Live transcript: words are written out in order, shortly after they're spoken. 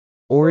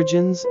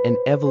Origins and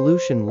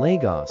evolution.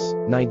 Lagos,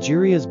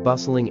 Nigeria's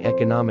bustling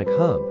economic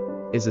hub,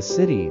 is a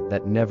city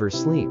that never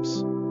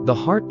sleeps. The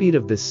heartbeat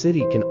of this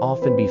city can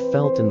often be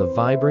felt in the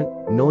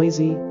vibrant,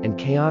 noisy, and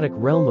chaotic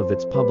realm of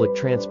its public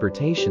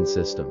transportation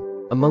system.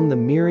 Among the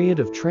myriad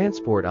of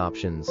transport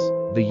options,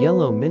 the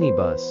yellow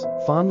minibus,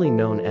 fondly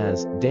known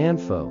as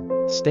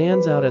Danfo,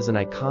 stands out as an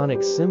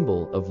iconic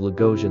symbol of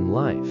Lagosian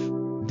life.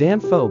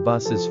 Danfo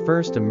buses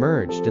first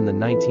emerged in the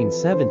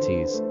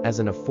 1970s as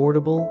an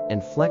affordable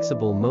and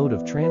flexible mode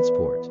of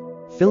transport,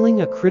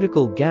 filling a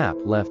critical gap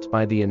left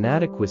by the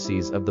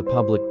inadequacies of the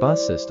public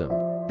bus system.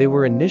 They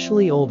were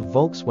initially old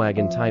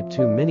Volkswagen Type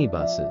 2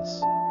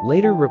 minibuses,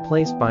 later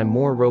replaced by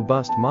more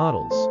robust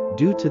models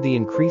due to the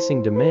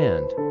increasing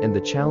demand and the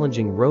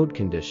challenging road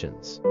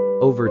conditions.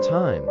 Over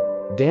time,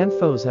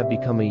 Danfos have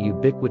become a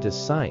ubiquitous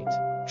sight,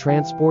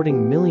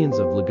 transporting millions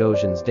of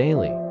Lagosians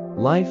daily.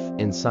 Life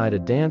inside a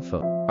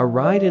Danfo. A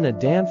ride in a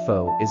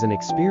Danfo is an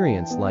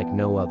experience like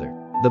no other.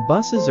 The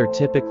buses are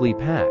typically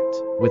packed,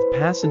 with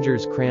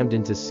passengers crammed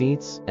into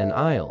seats and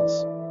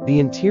aisles. The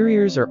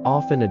interiors are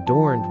often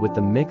adorned with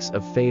a mix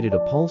of faded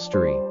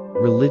upholstery,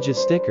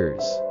 religious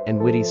stickers, and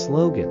witty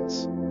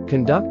slogans.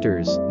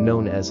 Conductors,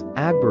 known as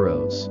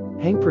agbaros,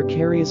 hang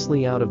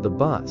precariously out of the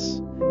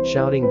bus,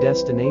 shouting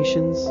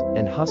destinations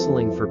and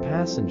hustling for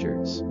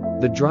passengers.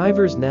 The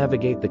drivers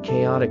navigate the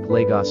chaotic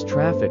Lagos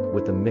traffic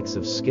with a mix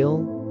of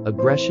skill,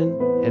 aggression,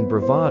 and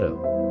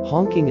bravado,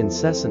 honking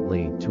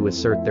incessantly to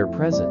assert their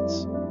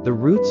presence. The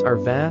routes are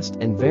vast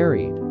and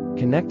varied,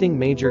 connecting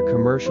major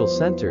commercial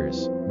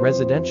centers,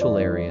 residential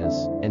areas,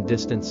 and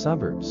distant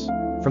suburbs.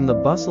 From the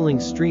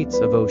bustling streets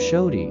of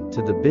Oshodi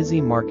to the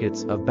busy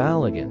markets of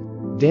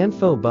Balogun,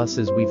 Danfo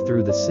buses weave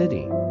through the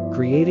city,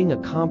 creating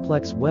a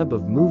complex web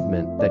of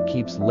movement that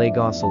keeps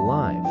Lagos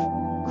alive.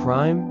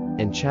 Crime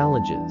and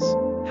challenges.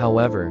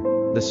 However,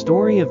 the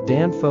story of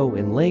Danfo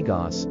in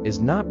Lagos is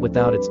not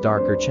without its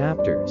darker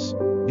chapters.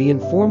 The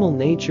informal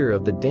nature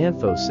of the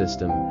Danfo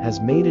system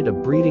has made it a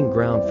breeding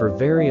ground for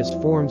various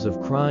forms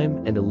of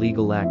crime and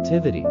illegal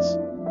activities.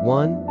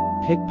 1.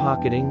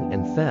 Pickpocketing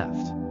and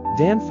theft.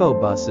 Danfo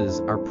buses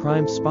are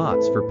prime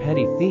spots for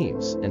petty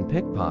thieves and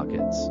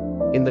pickpockets.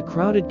 In the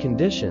crowded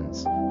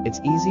conditions,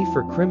 it's easy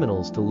for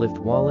criminals to lift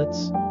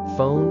wallets,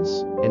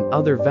 phones, and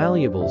other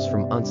valuables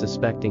from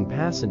unsuspecting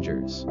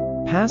passengers.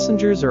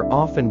 Passengers are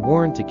often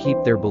warned to keep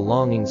their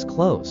belongings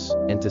close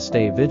and to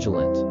stay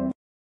vigilant.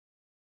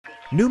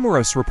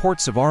 Numerous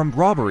reports of armed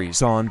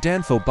robberies on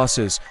Danfo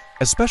buses,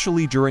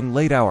 especially during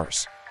late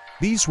hours.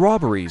 These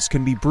robberies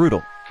can be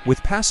brutal,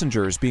 with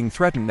passengers being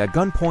threatened at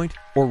gunpoint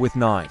or with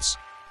knives.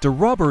 The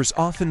robbers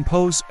often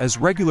pose as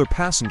regular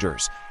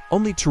passengers,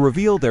 only to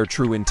reveal their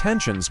true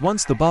intentions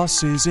once the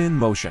bus is in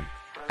motion.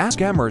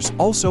 Scammers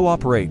also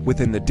operate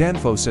within the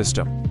Danfo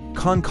system,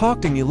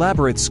 concocting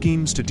elaborate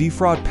schemes to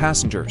defraud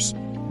passengers.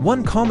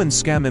 One common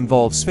scam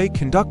involves fake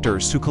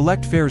conductors to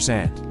collect fares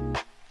and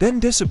then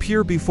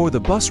disappear before the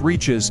bus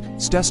reaches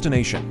its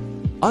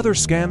destination. Other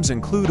scams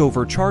include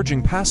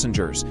overcharging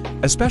passengers,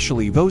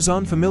 especially those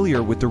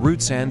unfamiliar with the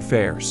routes and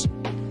fares.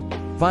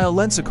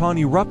 Violence can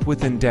erupt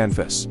within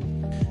Danfos.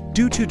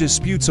 Due to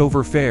disputes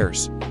over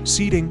fares,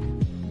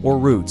 seating, or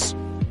routes,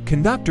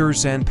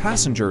 conductors and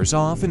passengers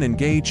often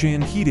engage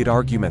in heated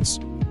arguments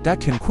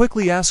that can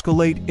quickly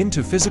escalate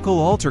into physical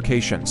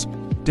altercations.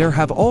 There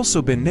have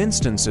also been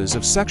instances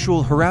of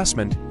sexual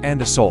harassment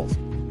and assault,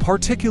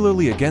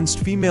 particularly against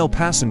female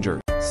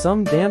passengers.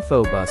 Some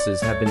Danfo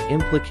buses have been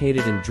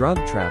implicated in drug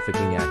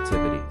trafficking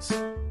activities.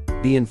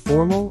 The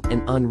informal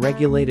and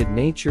unregulated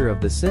nature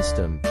of the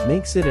system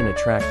makes it an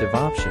attractive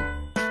option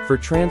for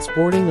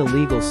transporting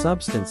illegal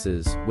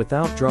substances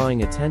without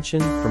drawing attention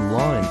from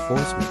law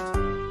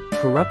enforcement.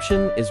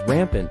 Corruption is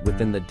rampant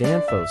within the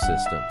Danfo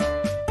system.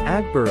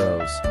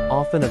 Agbaros,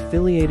 often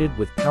affiliated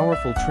with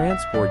powerful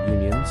transport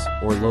unions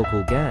or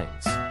local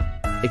gangs,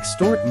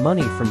 extort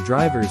money from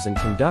drivers and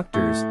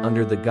conductors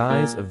under the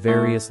guise of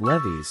various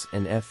levies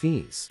and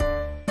fees.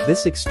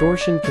 This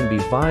extortion can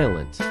be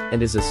violent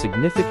and is a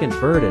significant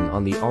burden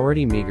on the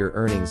already meager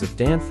earnings of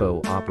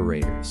Danfo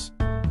operators.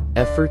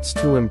 Efforts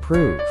to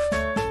improve.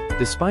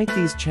 Despite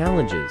these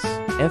challenges,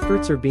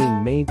 efforts are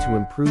being made to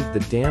improve the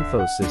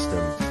Danfo system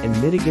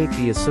and mitigate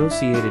the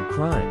associated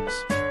crimes.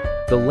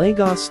 The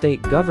Lagos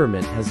state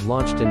government has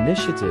launched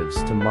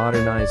initiatives to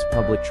modernize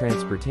public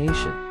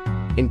transportation,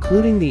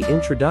 including the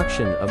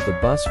introduction of the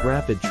Bus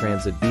Rapid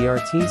Transit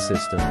BRT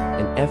system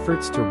and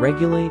efforts to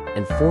regulate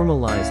and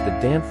formalize the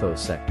Danfo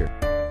sector.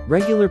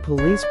 Regular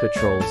police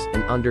patrols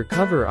and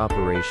undercover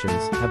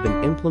operations have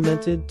been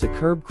implemented to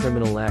curb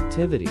criminal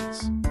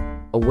activities.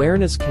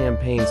 Awareness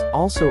campaigns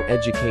also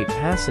educate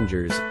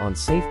passengers on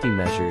safety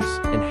measures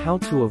and how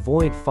to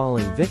avoid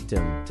falling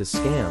victim to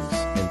scams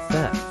and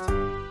theft.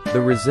 The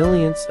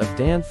resilience of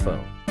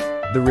Danfo.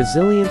 The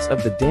resilience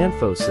of the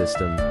Danfo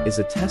system is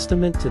a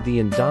testament to the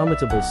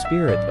indomitable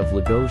spirit of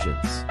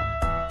Lagosians.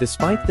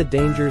 Despite the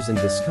dangers and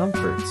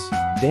discomforts,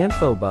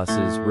 Danfo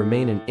buses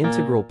remain an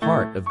integral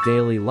part of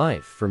daily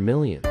life for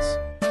millions.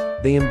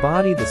 They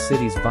embody the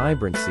city's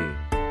vibrancy,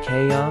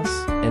 chaos,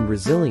 and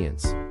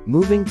resilience,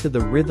 moving to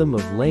the rhythm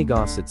of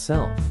Lagos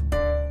itself.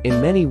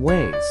 In many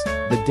ways,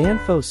 the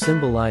Danfo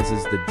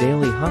symbolizes the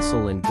daily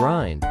hustle and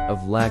grind of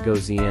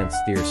Lagosians'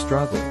 their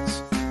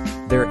struggles,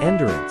 their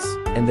endurance,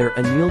 and their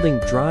unyielding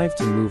drive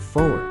to move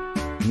forward,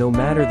 no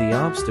matter the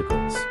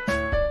obstacles.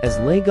 As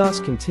Lagos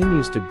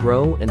continues to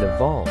grow and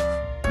evolve,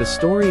 the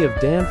story of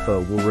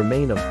Danfo will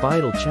remain a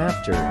vital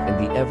chapter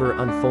in the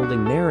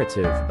ever-unfolding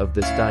narrative of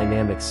this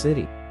dynamic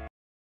city.